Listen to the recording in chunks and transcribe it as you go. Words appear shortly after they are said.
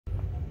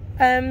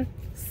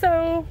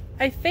So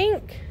I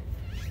think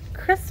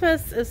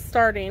Christmas is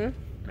starting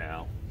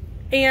now,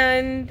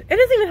 and it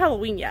isn't even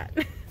Halloween yet.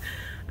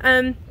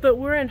 But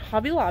we're in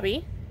Hobby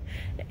Lobby,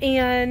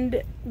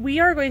 and we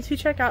are going to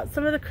check out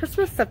some of the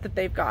Christmas stuff that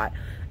they've got.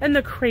 And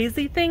the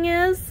crazy thing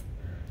is,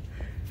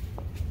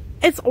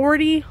 it's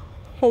already,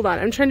 hold on,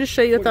 I'm trying to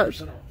show you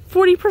that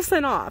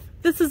 40% off.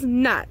 This is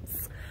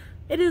nuts.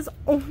 It is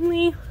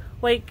only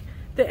like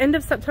the end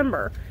of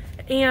September,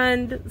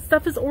 and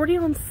stuff is already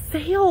on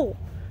sale.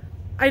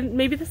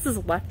 Maybe this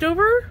is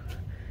leftover?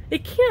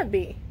 It can't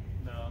be.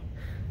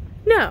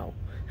 No.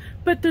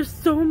 But there's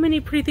so many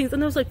pretty things,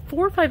 and there's like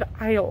 4 or 5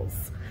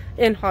 aisles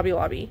in Hobby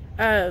Lobby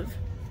of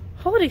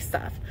holiday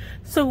stuff.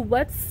 So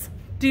let's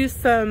do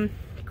some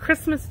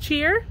Christmas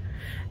cheer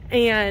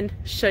and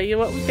show you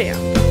what we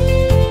found.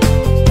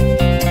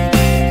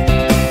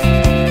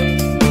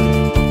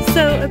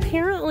 So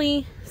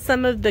apparently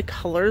some of the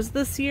colors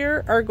this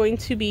year are going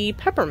to be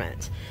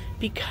peppermint,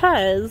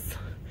 because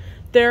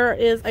there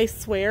is, I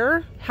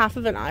swear, half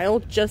of an aisle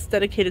just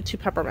dedicated to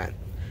peppermint.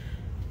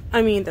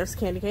 I mean, there's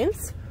candy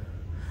canes.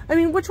 I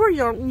mean, which we're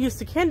used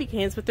to candy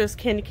canes, but there's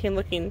candy cane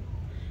looking,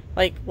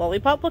 like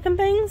lollipop looking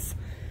things,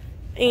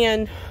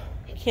 and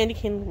candy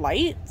cane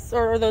lights,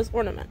 or are those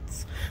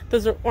ornaments?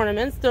 Those are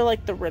ornaments. They're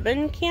like the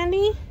ribbon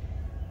candy.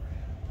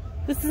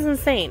 This is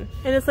insane.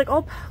 And it's like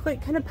all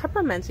like kind of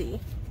pepperminty.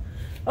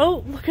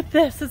 Oh, look at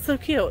this. It's so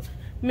cute.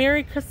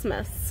 Merry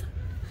Christmas.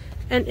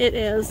 And it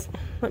is,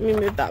 let me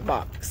move that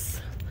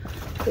box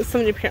that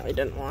somebody apparently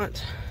didn't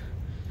want.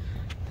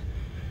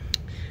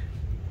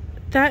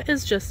 That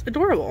is just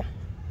adorable.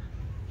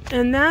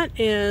 And that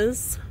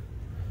is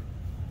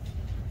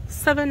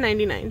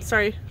 $7.99.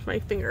 Sorry, my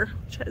finger.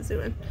 Try to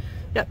zoom in.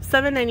 Yep,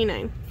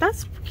 $7.99.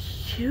 That's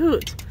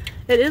cute.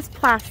 It is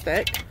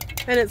plastic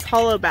and it's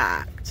hollow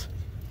backed.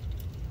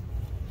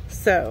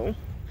 So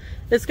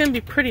it's going to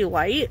be pretty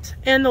light,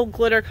 and the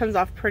glitter comes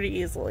off pretty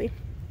easily.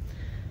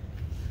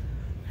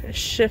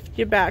 Shift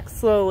you back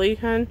slowly,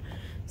 hun.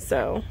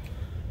 So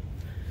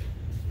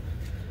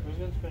who's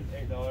going to spend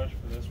 $8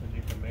 for this when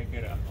you can make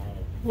it at home?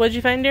 What'd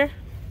you find, dear?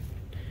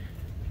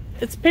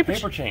 It's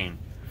paper chain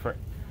for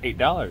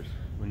 $8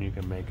 when you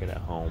can make it at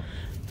home.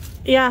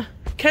 Yeah,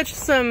 catch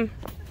some.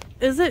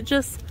 Is it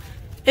just?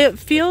 It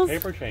feels.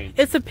 Paper chain.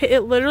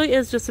 It literally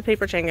is just a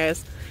paper chain,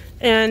 guys.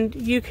 And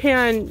you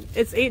can.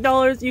 It's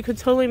 $8. You could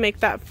totally make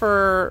that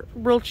for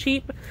real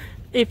cheap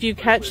if you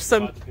catch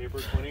some. Paper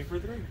 20 for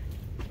 3.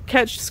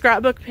 Catch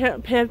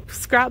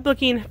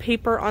scrapbooking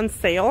paper on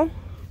sale.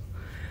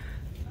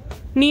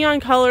 Neon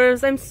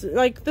colors. I'm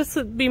like, this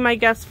would be my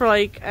guess for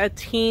like a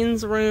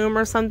teen's room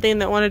or something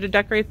that wanted to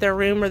decorate their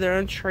room or their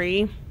own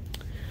tree.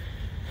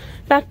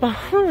 Back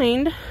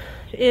behind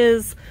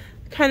is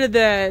kind of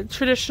the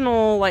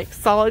traditional like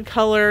solid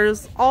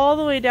colors. All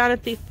the way down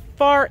at the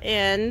far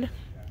end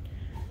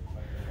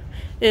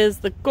is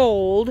the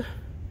gold,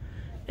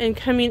 and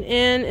coming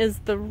in is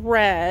the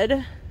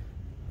red,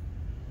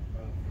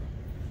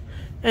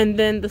 and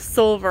then the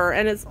silver,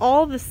 and it's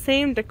all the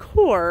same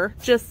decor,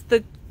 just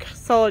the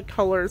solid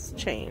colors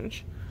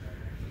change.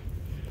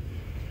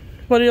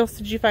 What else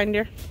did you find,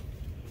 dear?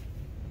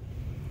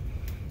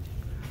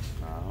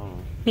 Oh.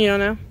 You don't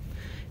know?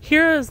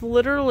 Here is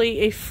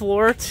literally a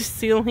floor to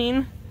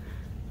ceiling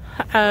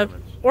of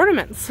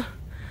ornaments.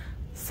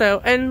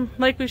 So, and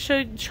like we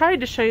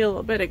tried to show you a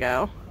little bit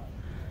ago,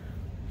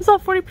 it's all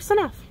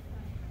 40% off.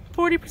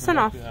 40%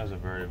 off. It has a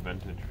very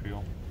vintage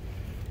feel.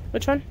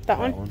 Which one? That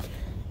one?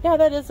 Yeah,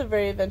 that is a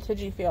very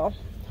vintagey feel.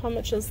 How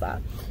much is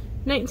that?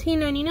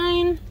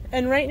 $19.99,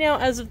 and right now,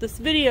 as of this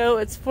video,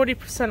 it's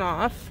 40%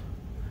 off.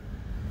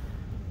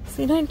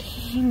 See,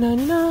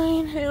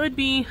 $19.99. It would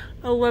be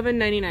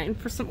 $11.99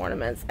 for some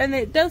ornaments, and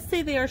it does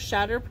say they are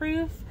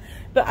shatterproof.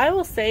 But I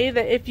will say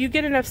that if you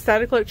get enough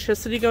static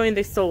electricity going,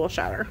 they still will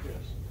shatter. Yes.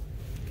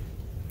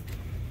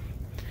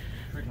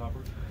 Tree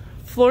toppers.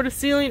 Floor to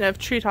ceiling of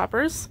tree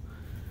toppers.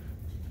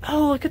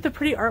 Oh, look at the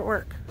pretty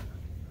artwork.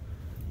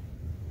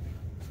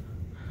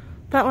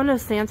 That one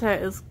of Santa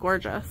is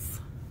gorgeous.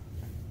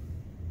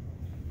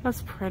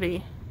 That's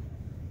pretty.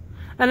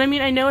 And I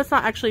mean, I know it's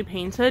not actually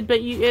painted,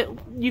 but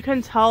you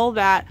can tell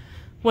that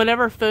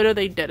whatever photo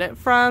they did it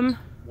from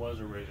was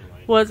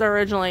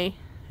originally.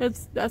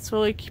 That's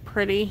really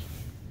pretty.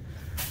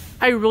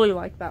 I really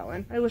like that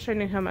one. I wish I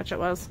knew how much it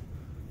was.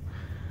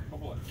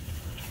 Bubble lights.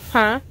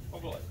 Huh?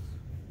 Bubble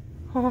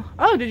lights.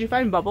 Oh, did you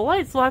find bubble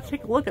lights? We'll have to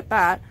take a look at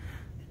that.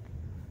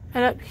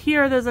 And up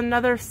here, there's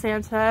another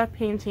Santa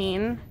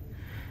painting.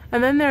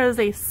 And then there's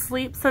a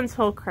Sleeps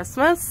Until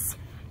Christmas.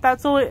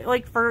 That's only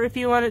like for if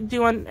you want to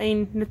do a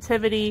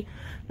nativity,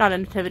 not a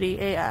nativity,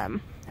 a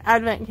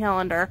advent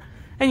calendar,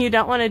 and you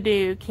don't want to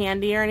do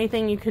candy or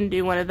anything, you can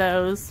do one of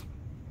those.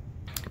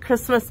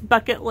 Christmas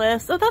bucket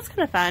list. Oh, that's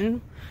kind of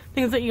fun.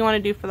 Things that you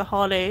want to do for the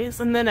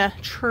holidays. And then a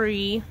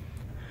tree.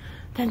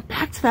 Then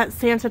back to that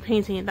Santa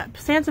painting. That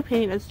Santa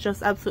painting is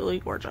just absolutely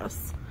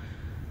gorgeous.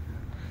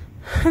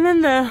 And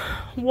then the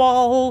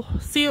wall,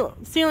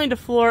 ceiling to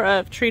floor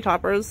of tree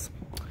toppers.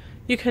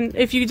 You can,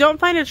 if you don't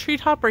find a tree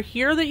topper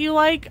here that you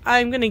like,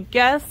 I'm gonna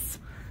guess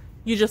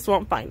You just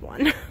won't find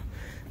one.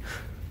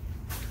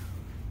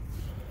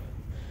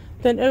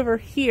 Then over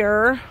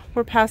here,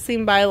 we're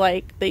passing by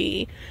like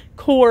the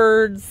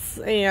cords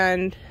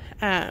and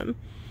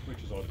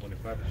which is all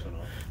 25%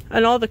 off.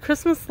 And all the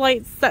Christmas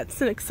lights,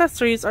 sets, and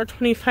accessories are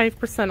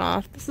 25%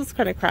 off. This is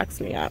kind of cracks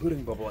me up.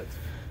 Including bubble lights.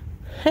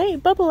 Hey,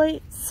 bubble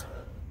lights.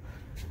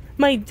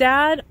 My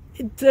dad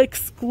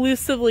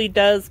exclusively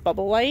does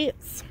bubble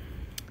lights.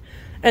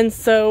 And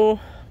so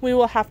we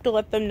will have to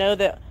let them know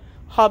that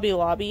Hobby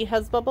Lobby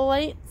has bubble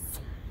lights.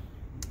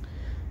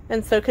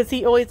 And so, because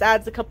he always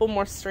adds a couple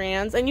more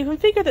strands. And you can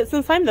figure that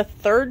since I'm the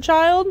third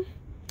child,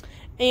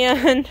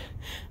 and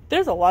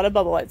there's a lot of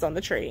bubble lights on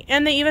the tree.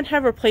 And they even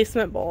have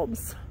replacement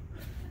bulbs.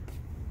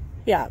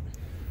 Yeah.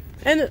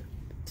 And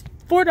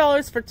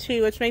 $4 for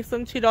 2, which makes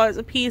them $2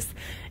 a piece,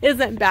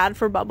 isn't bad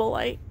for bubble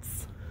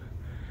lights.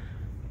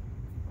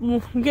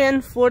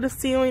 Again, floor to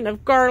ceiling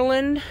of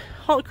garland.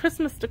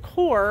 Christmas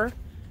decor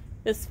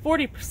is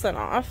 40%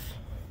 off.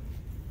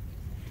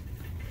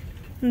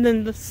 And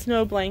then the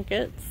snow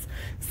blankets.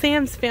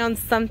 Sam's found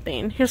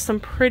something. Here's some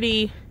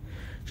pretty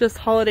just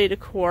holiday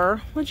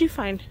decor. What'd you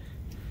find?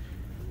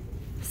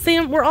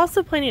 Sam, we're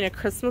also planning a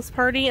Christmas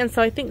party, and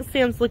so I think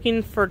Sam's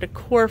looking for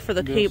decor for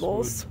the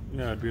tables.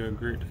 Yeah, it'd be a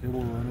great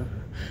table runner.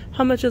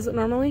 How much is it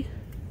normally?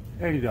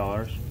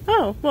 $80.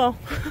 Oh, well.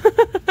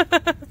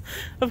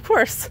 Of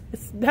course.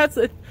 That's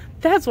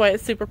why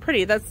it's super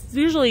pretty. That's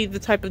usually the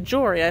type of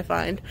jewelry I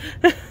find.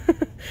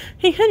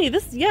 Hey, honey,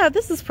 this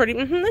is pretty.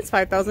 It's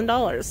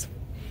 $5,000.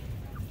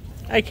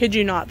 I kid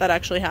you not, that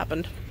actually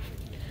happened.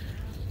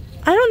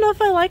 I don't know if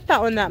I like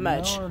that one that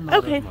much. No, not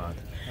okay. that much.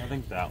 I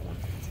think that one.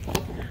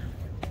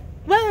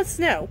 Let us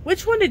know.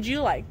 Which one did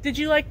you like? Did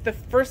you like the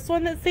first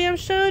one that Sam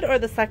showed or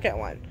the second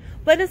one?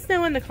 Let us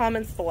know in the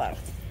comments below.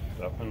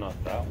 Definitely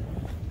not that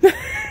one.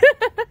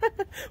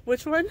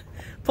 Which one?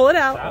 Pull it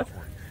out. That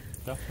one.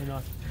 Definitely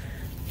not.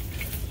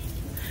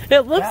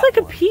 It looks That like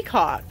one. a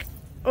peacock.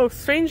 Oh,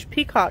 strange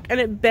peacock. And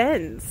it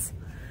bends.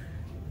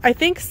 I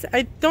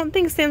don't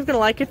think Sam's gonna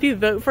like if you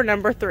vote for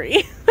number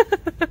 3.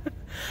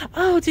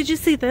 Oh, did you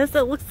see this?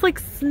 It looks like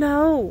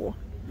snow.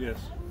 Yes.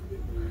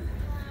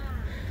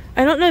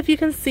 I don't know if you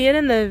can see it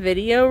in the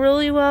video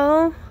really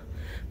well,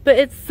 but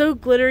it's so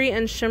glittery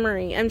and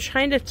shimmery. I'm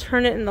trying to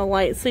turn it in the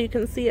light so you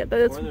can see it, but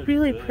it's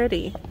really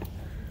pretty.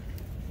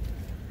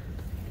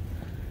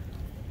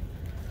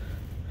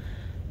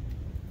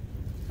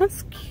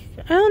 That's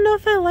cute. I don't know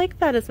if I like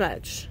that as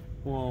much.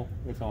 Well,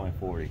 it's only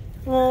 40.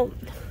 Well,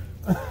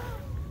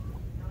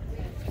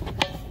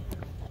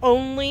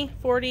 only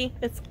 40?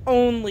 It's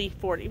only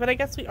 40. But I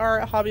guess we are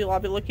at Hobby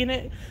Lobby looking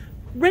at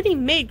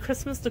ready-made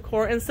Christmas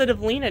decor instead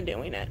of Lena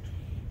doing it.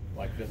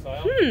 Like this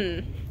aisle?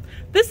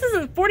 This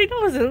isn't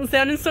 $40. Isn't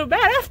sounding so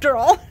bad after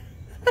all.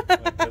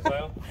 Like this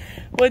aisle?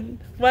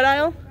 What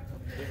aisle?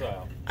 This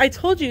aisle. I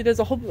told you there's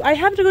a whole... I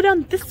have to go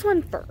down this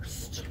one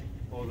first.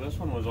 Well, this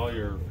one was all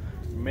your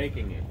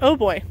making it. Oh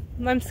boy.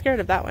 I'm scared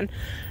of that one.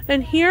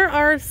 And here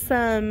are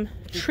some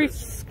tree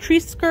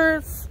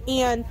skirts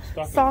and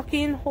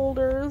stocking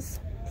holders.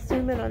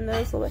 Zoom in on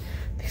those a little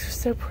bit. These are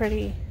so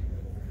pretty.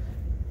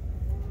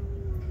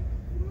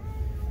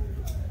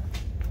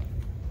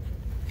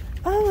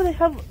 Oh, they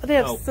have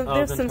some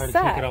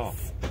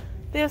sets.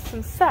 They have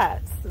some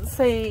sets that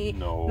say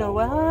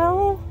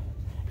Noel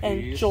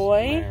and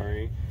Joy,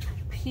 Mary.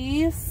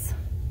 Peace,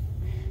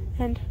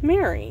 and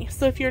Mary.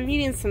 So if you're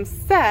needing some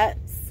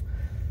sets,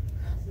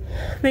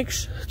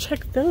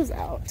 check those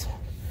out.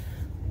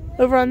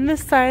 Over on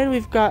this side,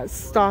 we've got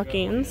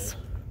stockings.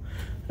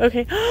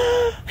 Okay,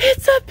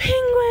 it's a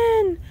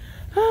penguin!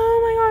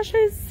 Oh my gosh,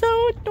 it's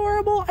so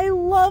adorable. I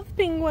love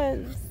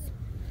penguins.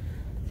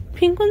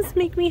 Penguins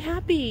make me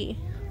happy.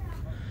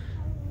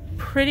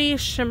 Pretty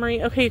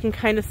shimmery. Okay, you can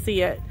kind of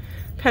see it.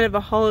 Kind of a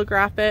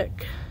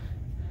holographic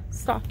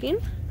stocking.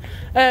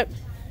 Give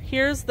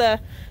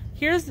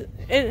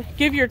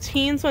your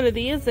teens one of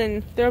these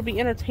and they'll be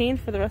entertained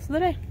for the rest of the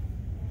day.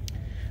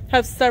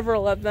 Have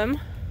several of them.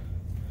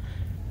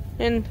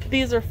 And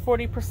these are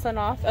 40%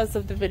 off as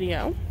of the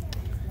video.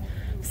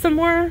 Some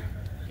more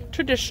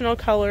traditional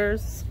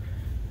colors.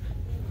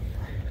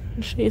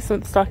 I'll show you some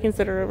of the stockings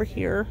that are over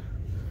here.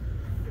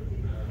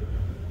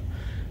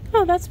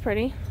 Oh, that's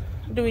pretty.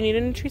 Do we need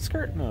a tree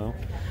skirt? No.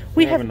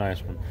 We have a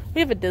nice one. We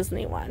have a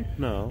Disney one.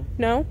 No.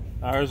 No?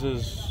 Ours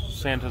is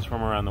Santa's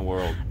from around the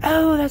world.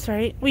 Oh, that's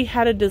right. We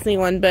had a Disney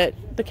one, but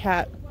the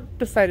cat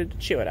decided to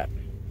chew it up.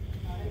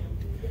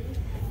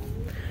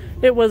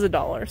 It was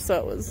 $1,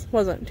 so it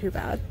wasn't too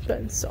bad,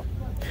 but still.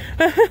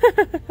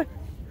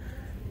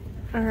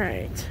 All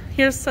right.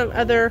 Here's some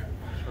other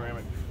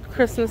Ceramic.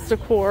 Christmas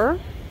decor.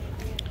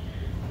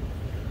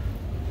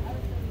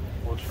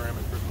 What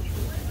ceramic Christmas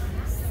tree?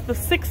 The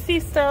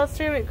 60s style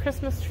ceramic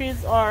Christmas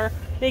trees are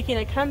making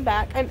a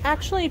comeback. I'm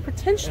actually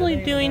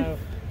potentially doing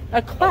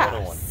a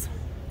class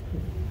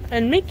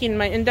and making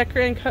and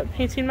decorating,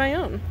 painting my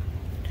own.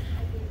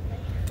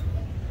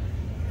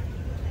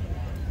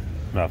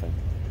 Nothing.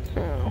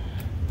 Oh.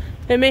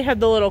 It may have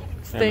the little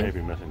thing. It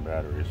may be missing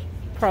batteries.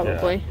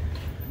 Probably.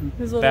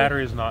 Yeah.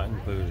 Batteries not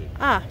included.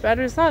 Ah,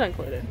 batteries not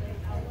included.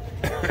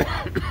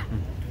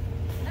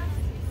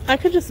 I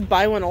could just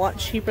buy one a lot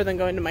cheaper than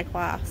going to my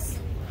class.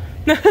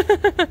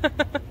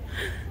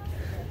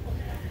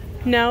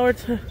 Now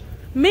we're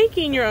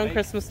making your own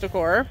Christmas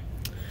decor,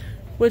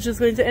 which is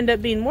going to end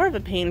up being more of a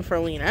pain for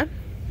Lena.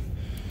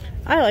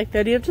 I like the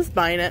idea of just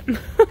buying it.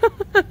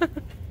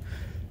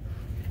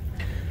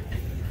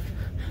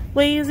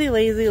 Lazy,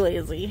 lazy,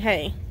 lazy.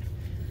 Hey.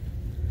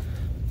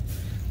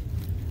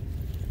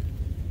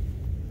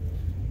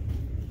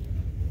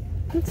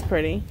 It's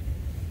pretty.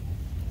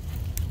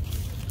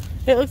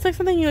 It looks like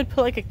something you would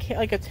put like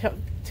a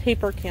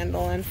taper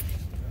candle in.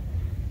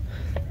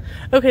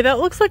 Okay, that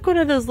looks like one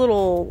of those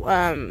little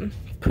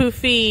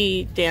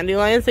poofy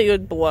dandelions that you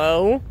would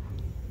blow.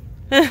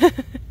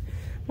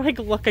 Like,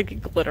 look, I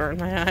get glitter in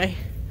my eye.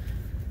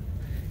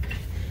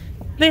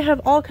 They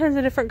have all kinds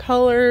of different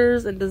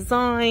colors and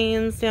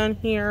designs down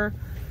here.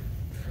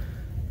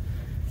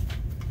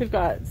 They've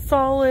got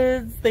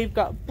solids. They've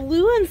got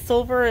blue and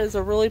silver is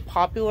a really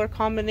popular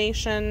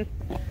combination.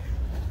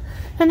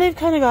 And they've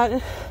kind of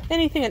got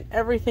anything and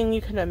everything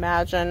you can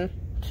imagine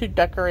to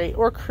decorate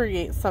or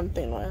create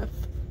something with.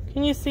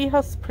 Can you see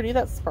how pretty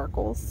that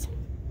sparkles?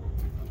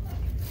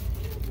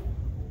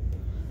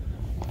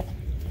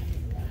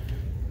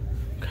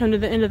 Come to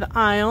the end of the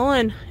aisle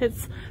and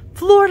it's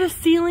floor to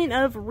ceiling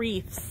of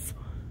wreaths.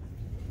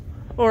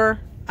 Or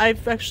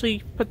I've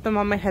actually put them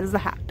on my head as a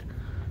hat.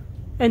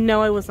 And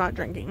no, I was not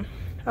drinking.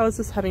 I was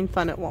just having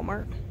fun at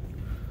Walmart.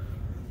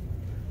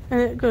 And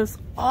it goes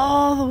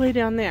all the way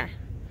down there.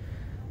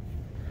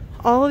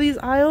 All of these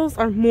aisles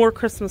are more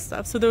Christmas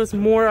stuff. So there was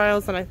more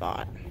aisles than I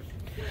thought.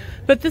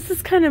 But this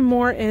is kind of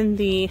more in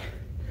the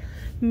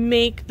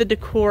make the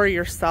decor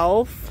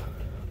yourself.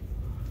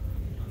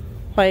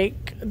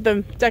 Like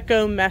the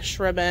deco mesh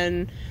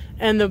ribbon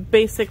and the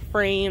basic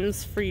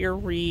frames for your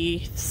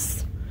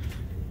wreaths.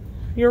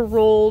 Your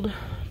rolled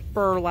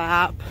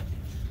burlap.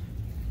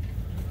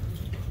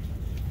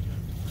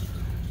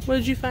 What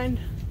did you find?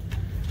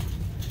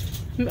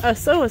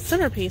 So a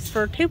centerpiece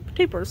for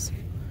tapers.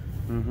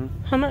 Mm-hmm.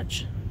 How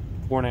much?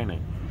 $4.99.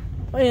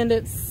 And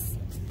it's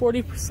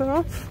 40%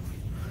 off?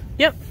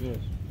 Yep. Yes.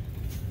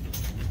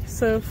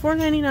 So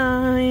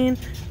 $4.99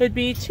 would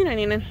be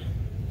 $2.99.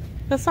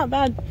 That's not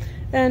bad.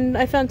 And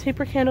I found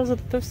taper candles at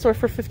the thrift store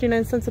for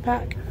 59 cents a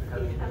pack.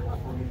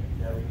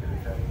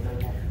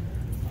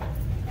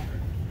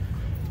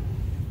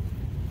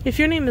 If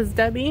your name is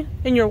Debbie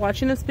and you're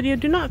watching this video,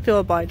 do not feel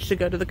obliged to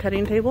go to the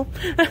cutting table.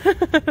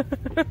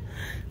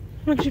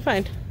 What did you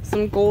find?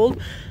 Some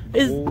gold?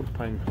 Gold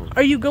pine cone.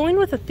 Are you going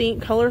with a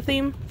color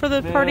theme for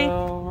the party?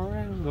 Silver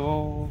and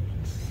gold,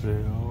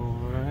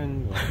 silver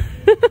and gold.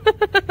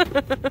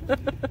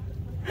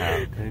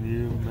 How can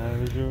you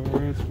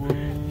measure its worth?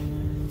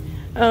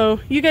 Oh,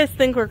 you guys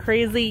think we're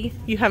crazy?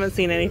 You haven't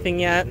seen anything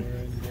yet.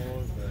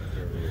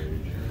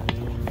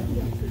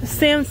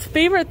 Sam's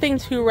favorite thing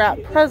to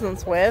wrap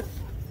presents with,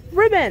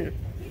 ribbon.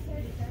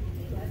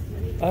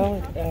 I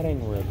like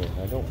adding ribbon.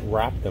 I don't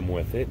wrap them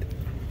with it.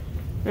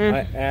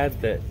 I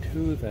add that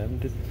to them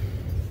to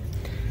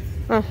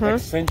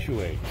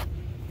accentuate.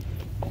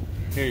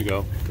 Here you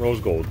go. Rose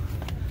gold.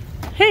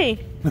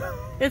 Hey,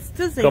 it's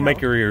Disney. Go make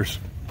your ears.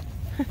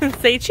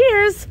 Say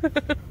cheers.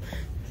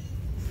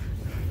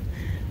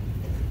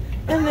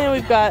 And then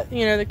we've got,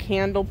 you know, the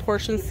candle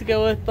portions to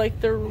go with,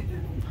 like the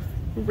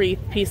wreath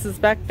pieces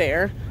back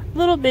there.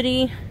 Little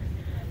bitty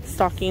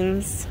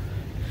stockings.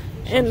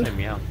 And say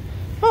meow.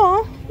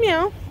 Oh,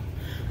 meow.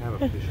 I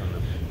have a fish on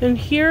them. And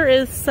here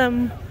is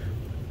some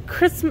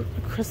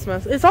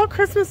Christmas. It's all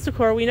Christmas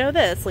decor. We know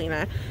this,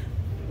 Lena.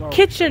 Oh.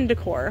 Kitchen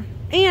decor.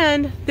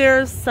 And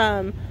there's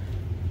some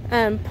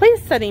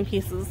place setting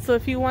pieces. So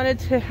if you wanted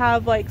to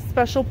have like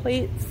special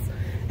plates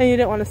and you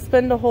didn't want to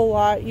spend a whole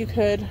lot, you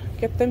could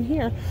get them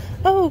here.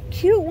 Oh,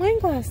 cute wine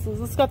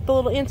glasses. It's got the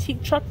little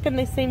antique truck and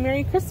they say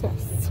Merry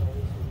Christmas.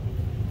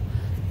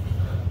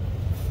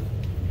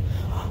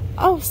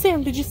 Oh,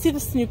 Sam, did you see the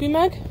Snoopy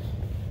mug?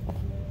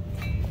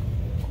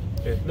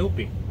 It's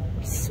Snoopy.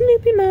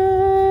 Snoopy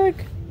mug.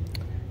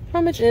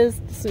 How much is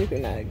the Snoopy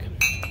mug?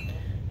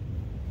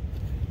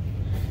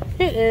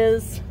 It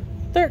is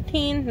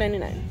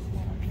 $13.99.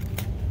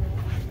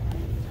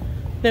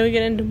 Then we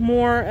get into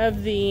more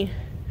of the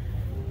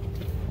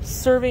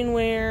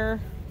servingware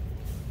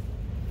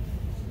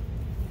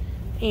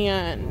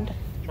and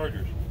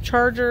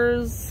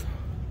chargers.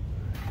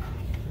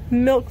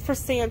 Milk for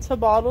Santa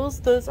bottles.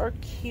 Those are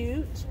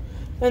cute.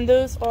 And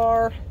those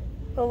are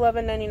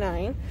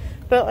 $11.99.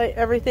 But like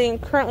everything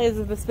currently as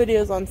of this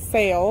video is on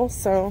sale,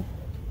 so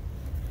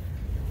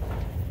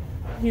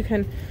you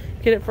can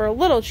get it for a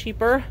little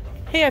cheaper.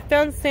 Hey, I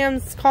found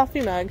Sam's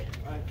coffee mug.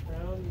 I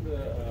found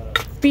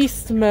the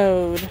Beast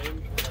mode.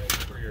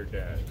 for your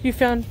dad. You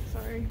found,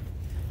 sorry.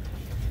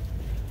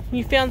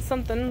 You found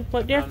something.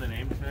 What, dear? I found the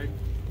name tag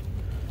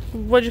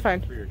What'd you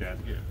find? for your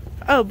dad's gift.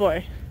 Oh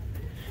boy.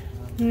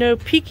 No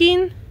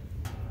peeking.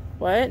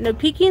 What? No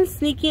peeking,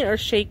 sneaking, or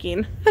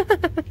shaking.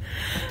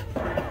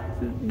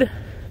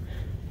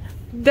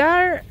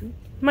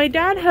 My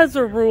dad has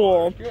a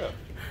rule.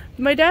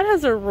 My dad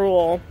has a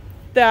rule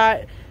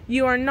that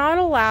you are not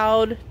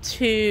allowed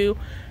to,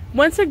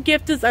 once a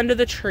gift is under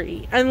the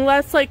tree,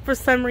 unless like for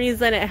some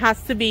reason it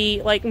has to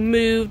be like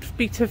moved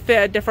to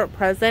fit a different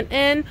present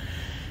in,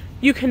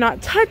 you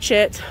cannot touch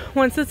it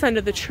once it's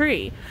under the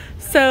tree.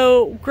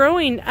 So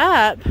growing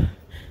up,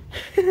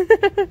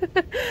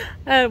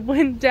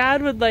 when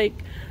Dad would like,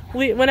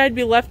 when I'd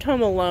be left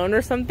home alone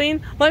or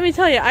something, let me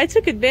tell you, I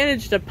took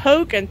advantage to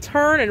poke and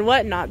turn and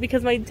whatnot,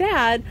 because my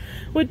dad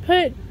would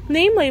put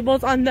name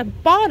labels on the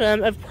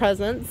bottom of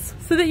presents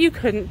so that you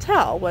couldn't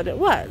tell what it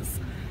was.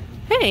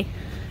 Hey,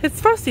 it's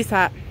Frosty's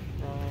hat.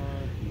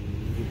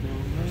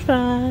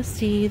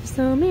 Frosty the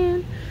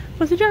Snowman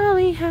with a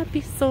jolly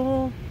happy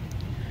soul.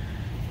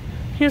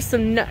 Here's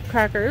some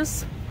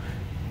nutcrackers.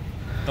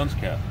 Dunce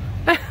cap.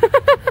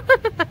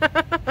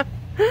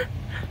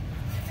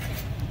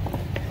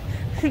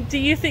 Do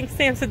you think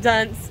Santa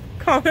dunce?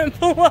 Comment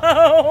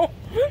below.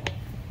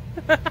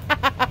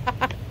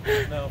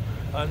 No,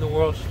 I'm the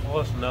world's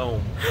smallest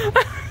gnome.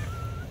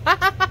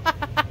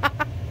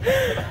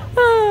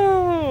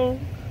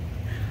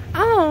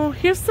 Oh,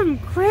 here's some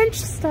Grinch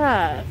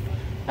stuff.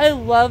 I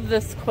love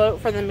this quote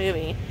for the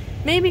movie.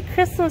 Maybe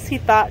Christmas, he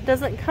thought,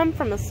 doesn't come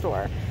from a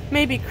store.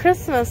 Maybe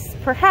Christmas,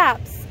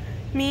 perhaps,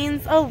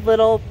 means a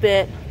little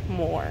bit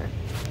more.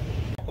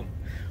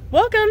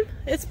 Welcome.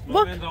 It's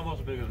Man's almost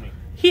as big as me.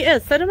 He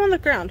is. Set him on the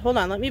ground. Hold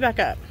on. Let me back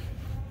up.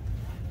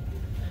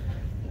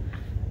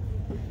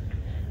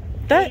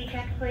 That. Katie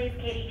check, please.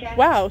 Katie check.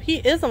 Wow, he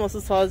is almost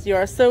as tall as you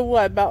are. So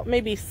what? About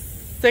maybe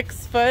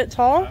 6 foot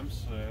tall? I'm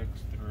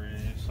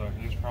 6'3", so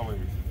he's probably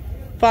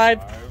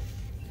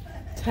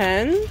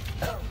 5'10".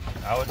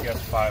 I would guess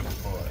 5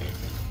 foot.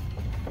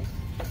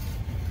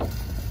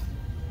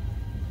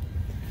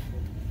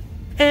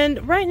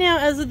 And right now,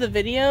 as of the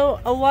video,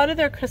 a lot of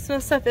their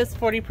Christmas stuff is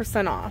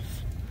 40% off.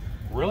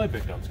 Really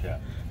big dunce cap.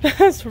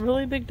 That's a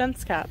really big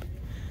dunce cap.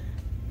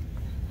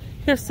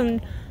 Here's some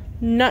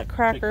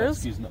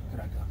nutcrackers.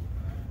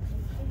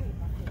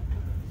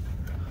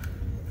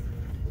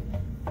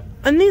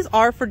 And these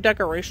are for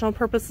decorational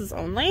purposes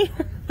only.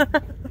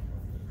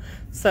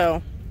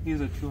 So. He's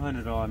a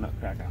 $200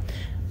 nutcracker.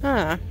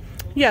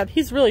 Yeah,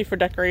 he's really for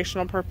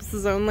decorational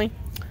purposes only.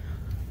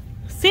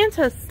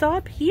 Santa,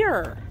 stop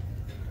here.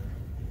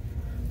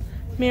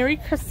 Merry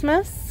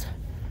Christmas.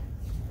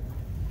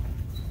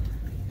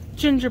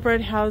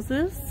 Gingerbread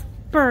houses,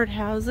 bird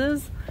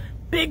houses,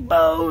 big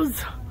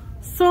bows.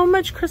 So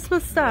much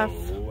Christmas stuff.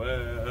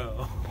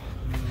 Noel.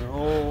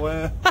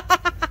 Noel.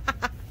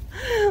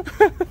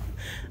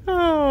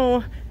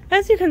 Oh,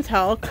 as you can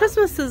tell,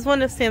 Christmas is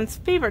one of Sam's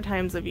favorite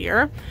times of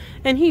year,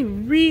 and he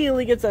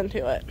really gets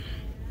into it.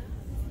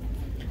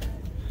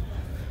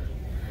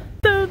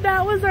 So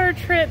that was our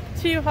trip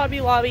to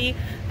Hobby Lobby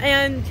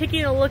and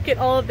taking a look at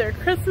all of their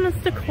Christmas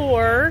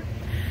decor.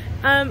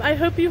 I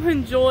hope you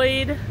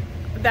enjoyed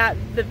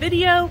the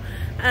video.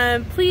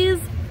 Please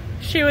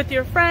share with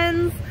your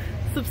friends,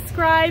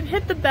 subscribe,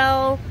 hit the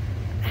bell.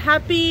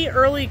 Happy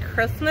early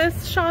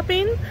Christmas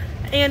shopping,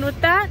 and with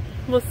that,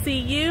 we'll see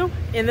you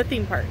in the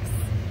theme parks.